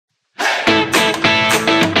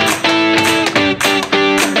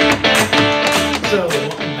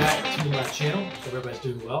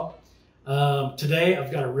Today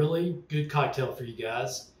I've got a really good cocktail for you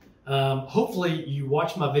guys. Hopefully you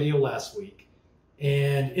watched my video last week,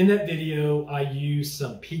 and in that video I used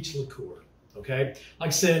some peach liqueur. Okay, like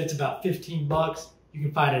I said, it's about 15 bucks. You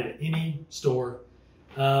can find it at any store,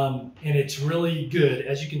 and it's really good.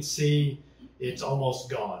 As you can see, it's almost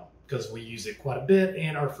gone because we use it quite a bit,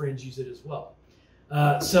 and our friends use it as well.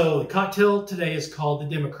 So the cocktail today is called the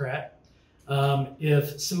Democrat.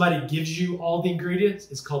 If somebody gives you all the ingredients,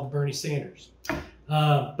 it's called the Bernie Sanders.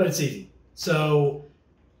 But it's easy. So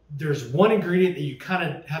there's one ingredient that you kind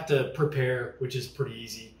of have to prepare, which is pretty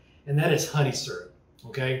easy, and that is honey syrup.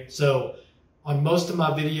 Okay, so on most of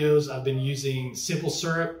my videos, I've been using simple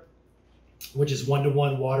syrup, which is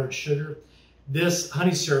 1-to-1 water and sugar. This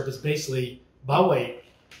honey syrup is basically, by weight,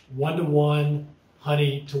 1-to-1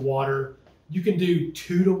 honey to water. You can do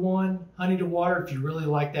 2-to-1 honey to water if you really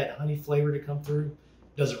like that honey flavor to come through.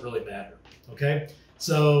 Doesn't really matter, okay?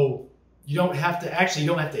 So you don't have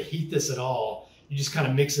to heat this at all. You just kind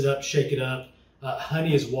of mix it up, shake it up.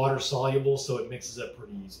 Honey is water soluble, so it mixes up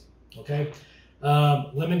pretty easy, okay?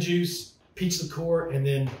 Lemon juice, peach liqueur, and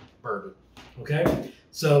then bourbon, okay?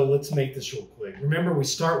 So let's make this real quick. Remember, we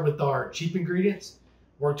start with our cheap ingredients,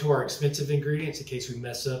 work to our expensive ingredients. In case we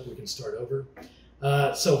mess up, we can start over.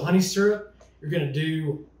 So honey syrup, you're gonna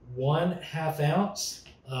do 1/2 ounce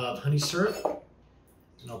of honey syrup,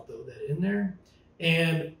 and I'll throw that in there.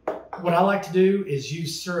 And what I like to do is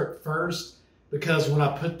use syrup first, because when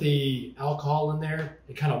I put the alcohol in there,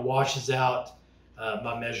 it kind of washes out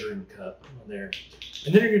my measuring cup on there.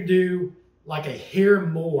 And then you're gonna do like a hair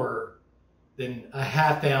more than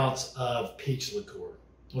 1/2 ounce of peach liqueur.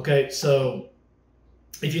 Okay, so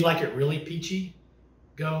if you like it really peachy,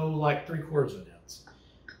 go like 3/4 of an ounce.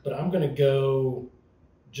 But I'm gonna go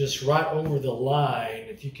just right over the line,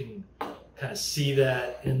 if you can kind of see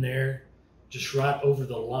that in there, just right over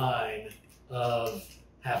the line of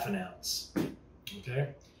 1/2 ounce,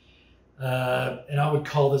 okay? And I would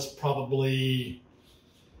call this probably,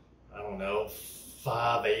 I don't know,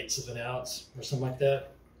 5/8 of an ounce or something like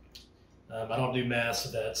that. I don't do math, so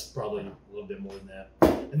that's probably a little bit more than that.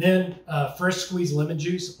 And then fresh squeezed lemon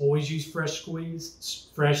juice. Always use fresh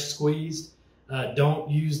squeezed. Don't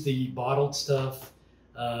use the bottled stuff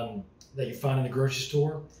that you find in the grocery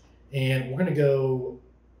store. And we're gonna go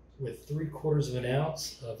with 3/4 of an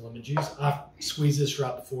ounce of lemon juice. I squeeze this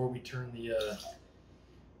right before we turn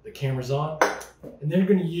the cameras on. And then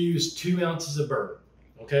we're gonna use 2 ounces of bourbon.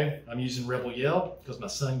 Okay, I'm using Rebel Yell because my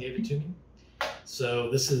son gave it to me. So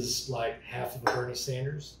this is like half of a Bernie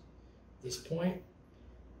Sanders at this point.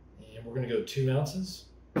 And we're gonna go 2 ounces.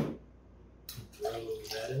 Throw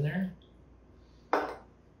that in there.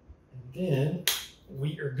 And then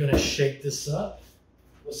we are gonna shake this up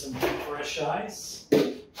with some fresh ice.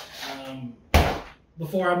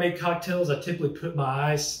 Before I make cocktails, I typically put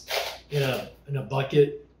my ice in a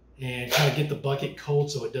bucket and kind of get the bucket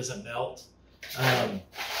cold so it doesn't melt.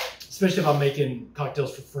 Especially if I'm making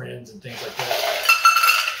cocktails for friends and things like that.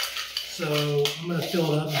 So I'm gonna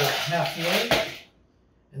fill it up about halfway,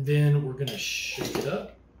 and then we're gonna shake it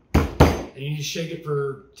up. And you need to shake it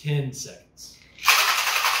for 10 seconds.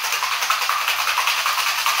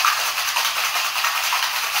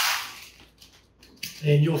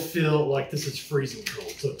 And you'll feel like this is freezing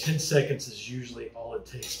cold. So 10 seconds is usually all it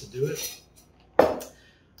takes to do it.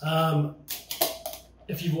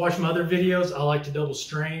 If you've watched my other videos, I like to double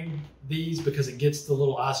strain these because it gets the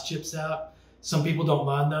little ice chips out. Some people don't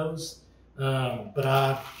mind those, but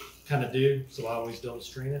I kind of do, so I always double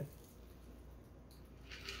strain it.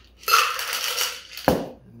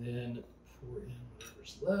 And then pour in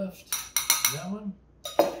whatever's left in that one.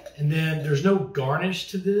 And then there's no garnish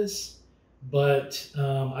to this, but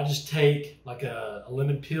I just take like a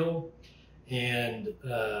lemon peel and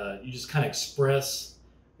you just kind of express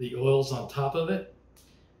the oils on top of it.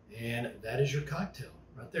 And that is your cocktail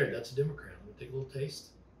right there. That's a Democrat. I'm gonna take a little taste.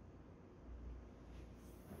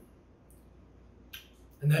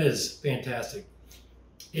 And that is fantastic.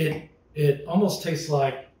 It almost tastes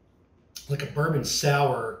like a bourbon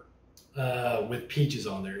sour with peaches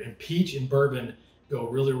on there. And peach and bourbon go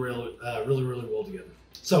really well together.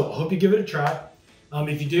 So I hope you give it a try.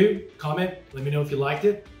 If you do, comment. Let me know if you liked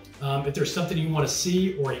it. If there's something you want to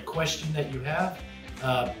see or a question that you have,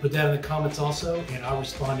 put that in the comments also, and I'll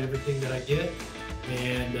respond to everything that I get.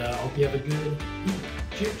 And I hope you have a good evening.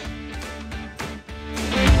 Cheers.